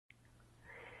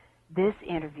This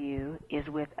interview is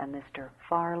with a Mr.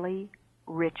 Farley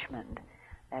Richmond.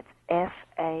 That's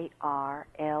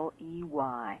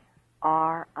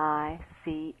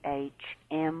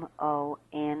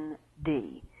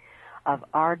F-A-R-L-E-Y-R-I-C-H-M-O-N-D of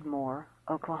Ardmore,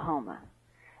 Oklahoma.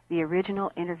 The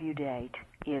original interview date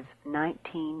is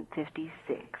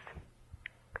 1956.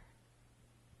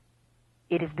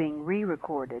 It is being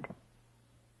re-recorded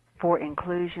for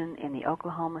inclusion in the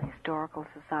Oklahoma Historical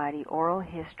Society Oral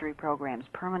History Program's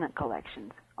permanent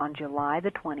collections on July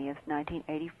the 20th,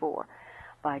 1984,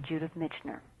 by Judith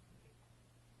Michener.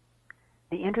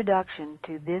 The introduction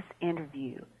to this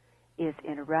interview is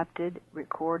interrupted,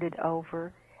 recorded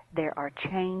over. There are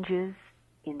changes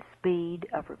in speed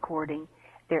of recording.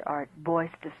 There are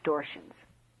voice distortions.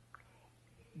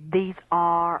 These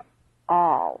are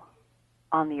all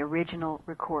on the original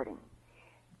recording.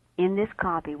 In this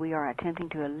copy, we are attempting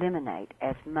to eliminate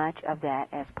as much of that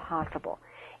as possible.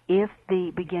 If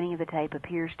the beginning of the tape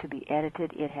appears to be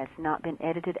edited, it has not been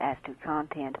edited as to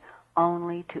content,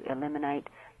 only to eliminate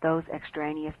those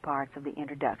extraneous parts of the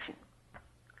introduction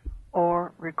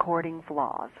or recording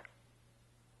flaws.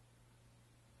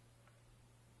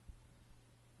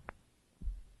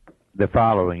 The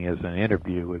following is an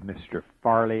interview with Mr.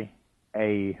 Farley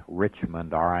A.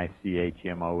 Richmond,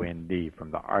 R-I-C-H-M-O-N-D,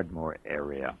 from the Ardmore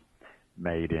area,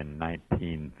 made in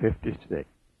 1956.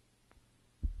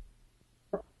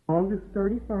 August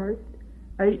 31st,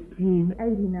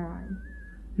 1889.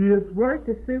 He has worked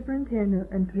as superintendent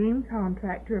and team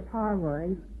contractor of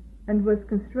highways and was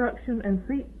construction and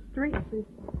street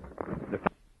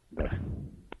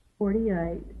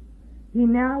 48. He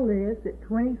now lives at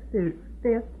 26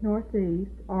 5th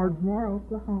Northeast, Ardmore,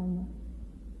 Oklahoma.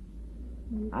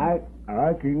 I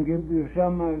can give you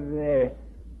some of the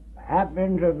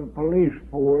happenings of the police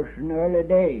force in the early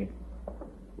days.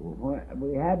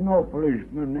 We had no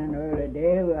policeman in the early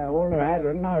days. I only had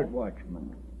a night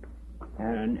watchman.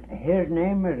 And his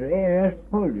name is A.S.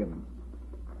 Pulliam.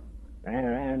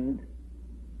 And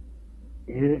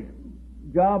his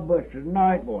job was to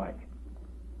night watch.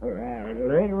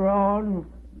 Later on,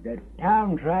 the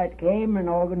town site came and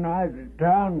organized the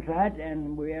town site,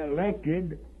 and we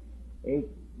elected a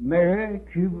mayor,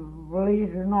 chief of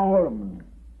police, and alderman.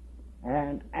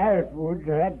 And afterwards,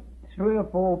 I had 3 or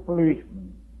 4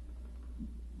 policemen.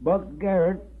 Buck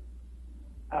Garrett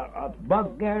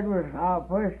was our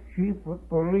first chief of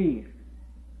police.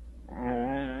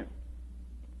 Our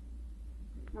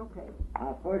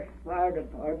first fire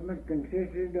department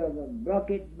consisted of a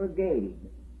bucket brigade.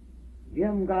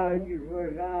 Jim Gudge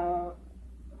was our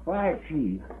fire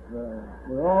chief.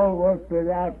 We all worked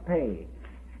without pay.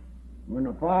 When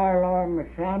the fire alarm was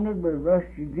sounded, we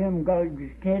rushed to Jim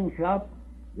Gudge's tin shop.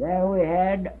 There we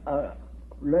had a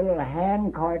little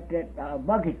hand cart that our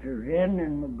buckets was in,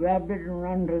 and we grabbed it and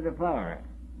run to the fire.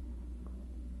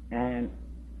 And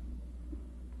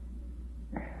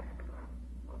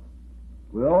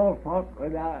we all fought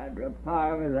without the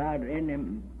fire without any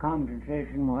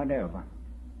compensation whatever.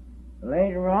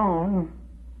 Later on,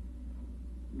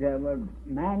 there was a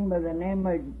man by the name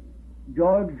of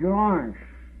George Lawrence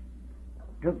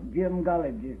took Jim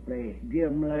Gulledge's place.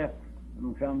 Jim left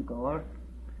from some cause,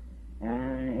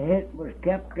 and it was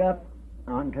kept up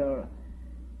until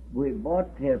we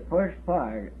bought the first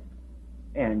fire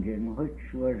engine,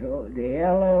 which was the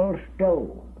L.L.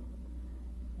 Stowe.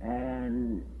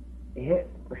 And it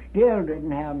still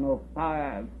didn't have no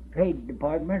fire trade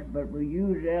department, but we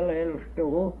used L.L.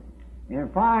 Stowe.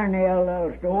 And firing the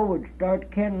L.L. Stowe would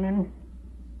start kindling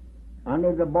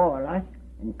under the boiler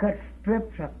and cut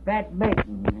strips of fat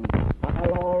bacon and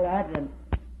pile all that and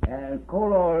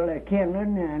coal oil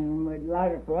kindling, and we'd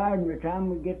light a fire. And by the time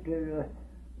we get to the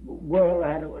well,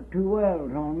 I had 2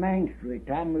 wells on Main Street.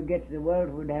 By the time we get to the wells,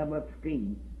 we'd have up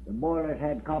steam. The boilers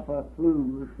had copper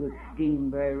flues which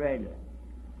steamed very readily.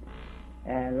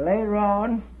 And later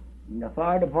on, the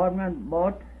fire department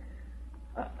bought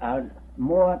a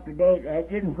more up-to-date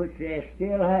engine, which they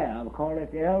still have, called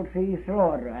it the L.C.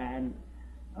 Slaughter, and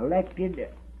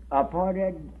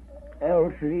appointed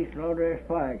L.C. Slaughter as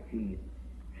fire chief.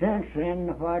 Since then,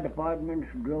 the fire department's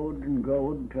growed and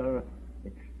grown until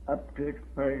it's up to its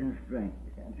present strength.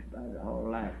 That's about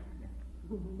all that.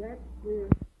 That's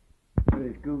good. I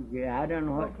don't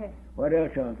know what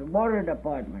else on the water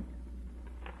department.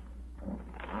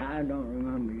 I don't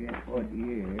remember just what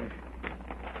years.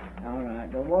 All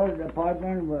right, the water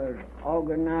department was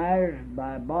organized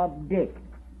by Bob Dick.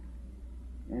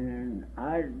 And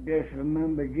I just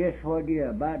remember just what year,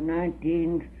 about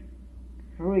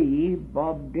 1903,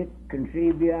 Bob Dick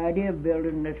conceived the idea of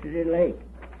building the city lake.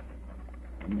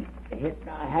 And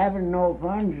having no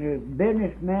funds, the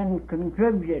businessmen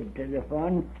contributed to the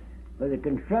fund for the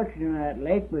construction of that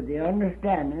lake with the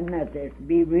understanding that they're to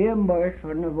be reimbursed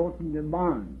for the voting the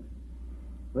bonds,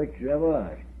 which there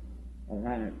was.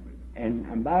 And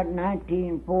about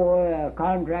 1904,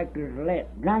 contractors let.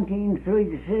 1903,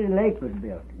 the city lake was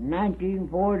built. In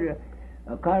 1904,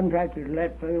 the contractors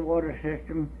let for the water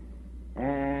system,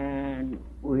 and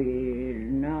we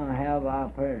now have our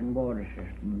present water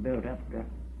system built up to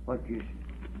what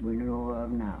we know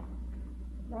of now.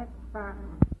 That's fine.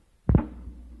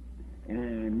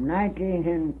 In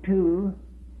 1902,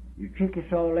 the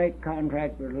Chickasaw Lake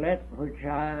contract was let, which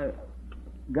I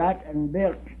got and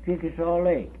built Chickasaw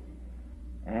Lake.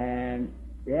 And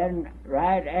then,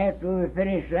 right after we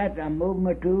finished that, I moved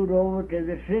my tools over to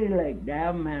the City Lake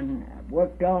Dam and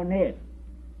worked on it.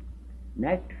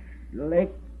 Next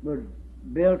lake was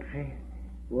built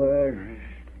was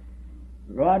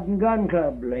Rod and Gun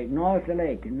Club Lake, North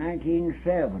Lake, in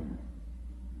 1907.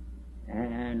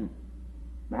 And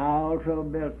I also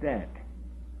built that.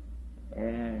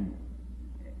 And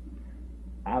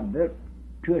I built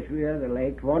 2 or 3 other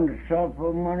lakes, one at Sulphur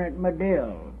and one at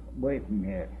Medill, away from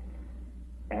here.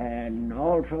 And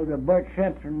also the Burt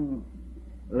Simpson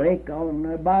Lake on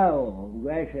the Bayou,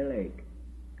 Grassy Lake.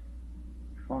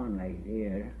 Swan Lake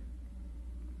here.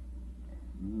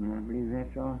 I believe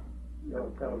that's all.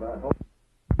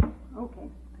 Okay.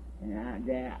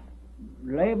 The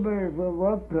laborers who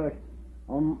worked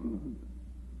on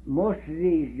most of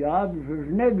these jobs was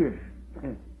niggers.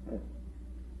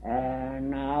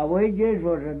 And our wages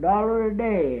was $1 a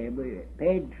day. We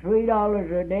paid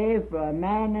 $3 a day for a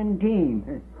man and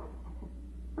team.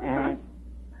 And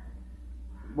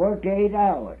worked 8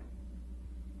 hours.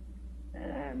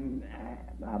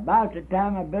 About the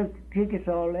time I built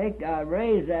Chickasaw Lake, I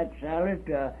raised that salary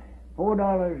to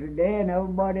 $4 a day, and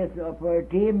everybody thought, for a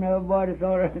team, everybody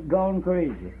thought I had gone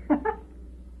crazy.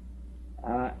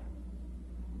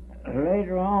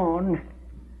 Later on,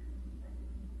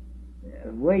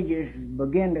 wages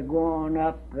began to go on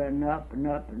up and up and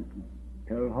up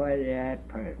until where they're at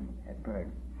present.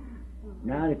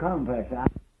 Now the compressor.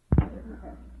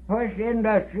 First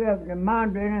industry of the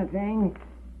mountain anything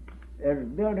that was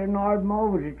built in Ardmore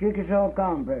was the Chickasaw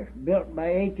compress, built by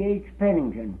H.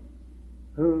 Pennington,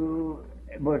 who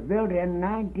was built in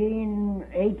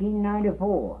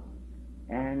 1894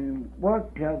 and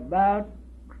worked about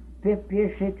 50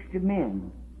 or 60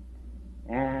 men.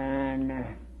 And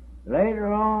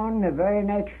later on, the very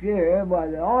next year,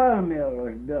 the oil mill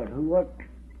was built, who worked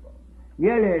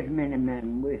nearly as many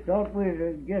men. We thought we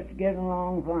were just getting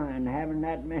along fine, having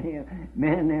that many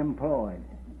men employed.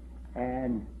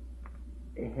 And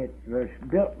it was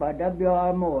built by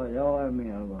W.R. Moore, the oil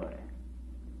mill was.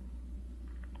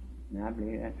 And I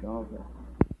believe that's all.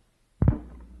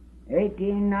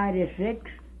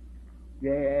 1896,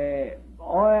 the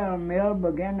oil mill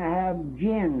began to have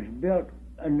gins built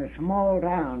in the small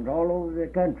towns all over the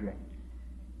country.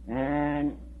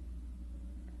 And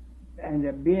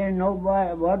there being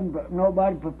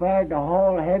nobody prepared to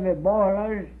haul heavy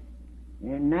boilers,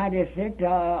 in 96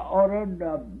 I ordered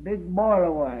a big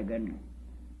boiler wagon.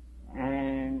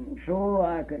 And so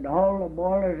I could haul the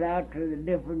boilers out to the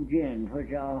different gins,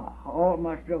 which I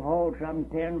must have hauled some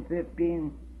 10 or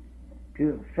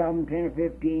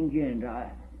 15 gins.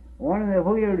 One of the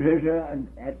wheels is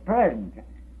at present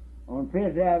on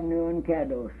 5th Avenue and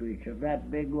Caddo Streets of that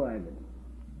big wagon.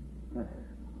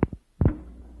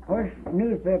 First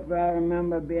newspaper I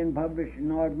remember being published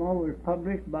in Ardmore was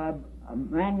published by a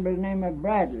man by the name of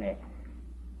Bradley,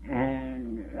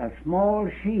 and a small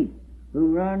sheep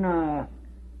who run a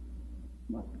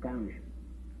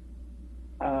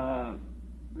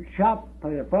shop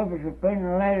for the purpose of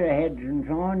printing letterheads and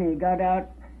so on. He got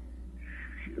out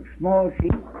small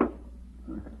sheep.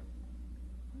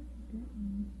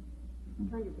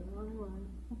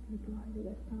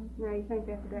 No, you think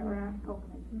that's about right?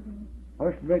 Okay.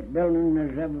 First brick building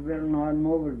that's ever built in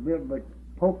Ardmore was built by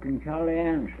Polk and Charlie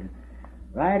Anderson,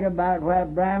 right about where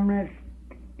Bramlett's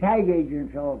tag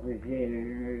agent's office is.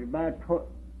 It's about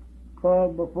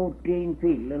 12 by 14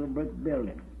 feet, little brick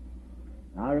building.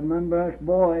 I remember us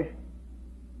boys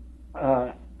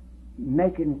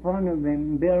making fun of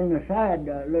him building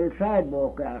a little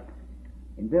sidewalk out.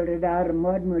 He built it out of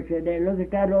mud, and we said, "Hey, look at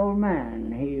that old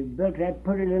man. He built that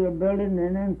pretty little building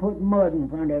and then put mud in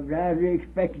front of it. I was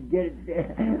expecting to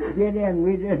get in.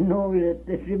 We didn't know that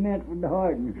the cement would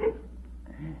harden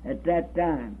at that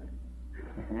time."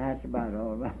 That's about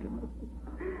all right.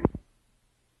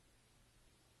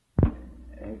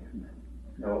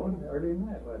 No, earlier than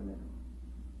that, wasn't it?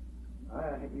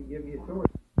 I can give you a story.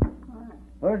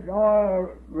 First oil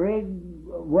rig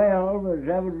well was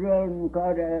ever drilled in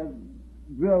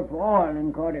drilled for oil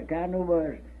in Corsicana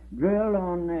was drilled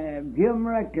on Jim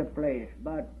Rector place,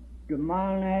 about a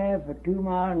mile and a half or 2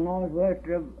 miles northwest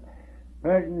of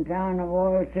present town of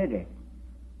Oil City,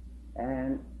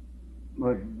 and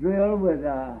was drilled with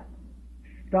a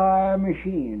Star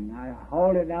machine. I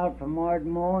hauled it out from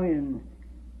Ardmore and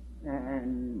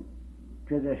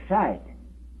to the site.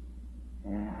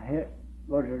 It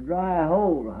was a dry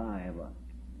hole, however,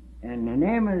 and the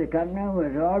name of the company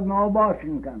was Ardmore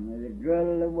Boston Company that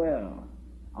drilled the well.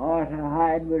 Arthur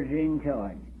Hyde was in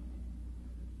charge.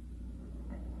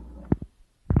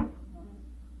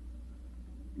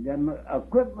 The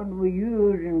equipment we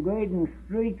used in grading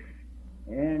streets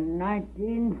in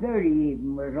 1930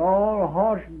 even was all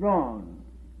horse-drawn.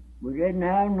 We didn't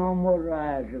have no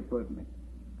motorized equipment.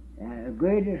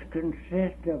 Graders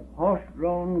consist of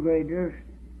horse-drawn graders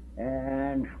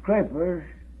and scrapers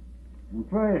and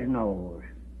Fresnos.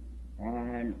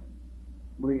 And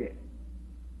we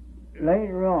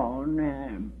later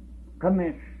on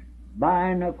commenced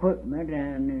buying equipment,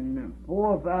 and in 4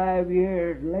 or 5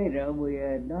 years later we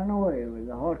had done away with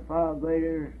the horsepower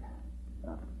graders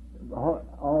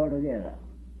altogether.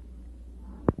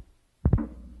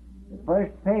 The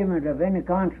first payment of any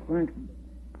consequence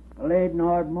laid in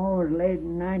Ardmore was laid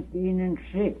in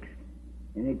 1906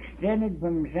 and extended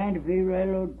from Santa Fe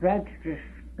Railroad tracks to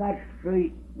Scott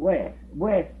Street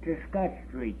west to Scott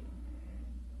Street,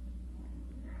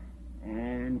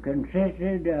 and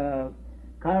consisted of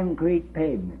concrete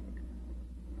pavement.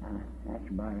 That's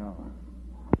about all.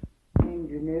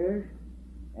 Engineers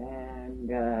and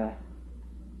the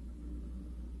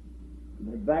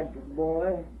Bradford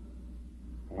boy.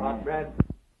 Bradford.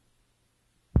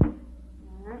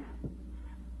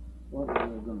 What are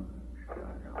we going to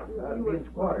start off? Being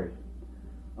squatters.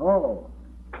 Oh,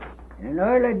 in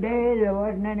early days there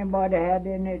wasn't anybody had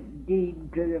any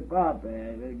deed to the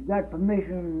property. They got permission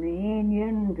from the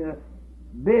Indian to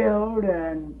build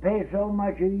and pay so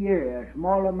much a year, a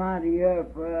small amount a year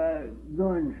for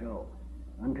doing so,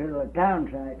 until the town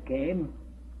site came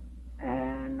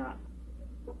and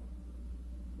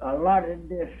allotted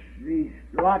these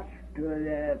lots to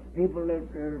the people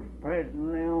that are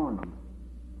presently on them.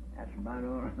 That's about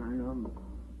all I know.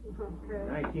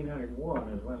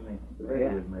 1901 is when the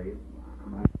levy was made.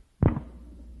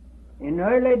 In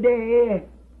early days,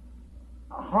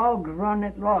 hogs run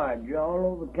at large all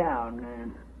over town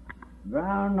and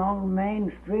drowned on the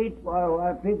main street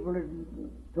while people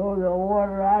throw the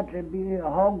water out to be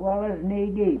hog wallers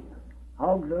knee deep.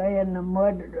 Hogs lay in the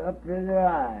mud up to their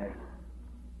eyes.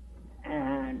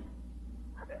 And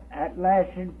that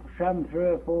lasted for some 3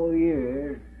 or 4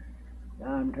 years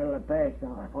until they passed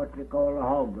on what they call a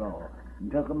hog law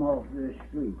and took them off the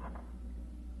street.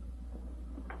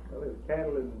 Well, it was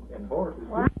cattle and horses.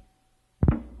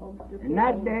 In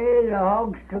that day, the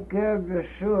hogs took care of the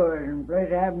sewers. In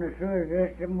place of having a sewer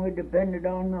system, we depended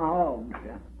on the hogs.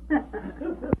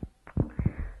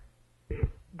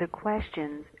 The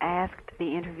questions asked the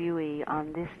interviewee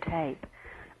on this tape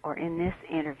or in this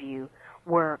interview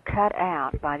were cut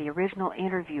out by the original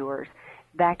interviewers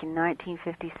back in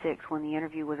 1956 when the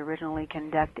interview was originally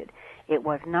conducted. It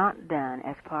was not done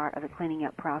as part of the cleaning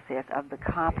up process of the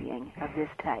copying of this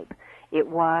tape. It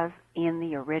was in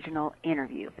the original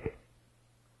interview.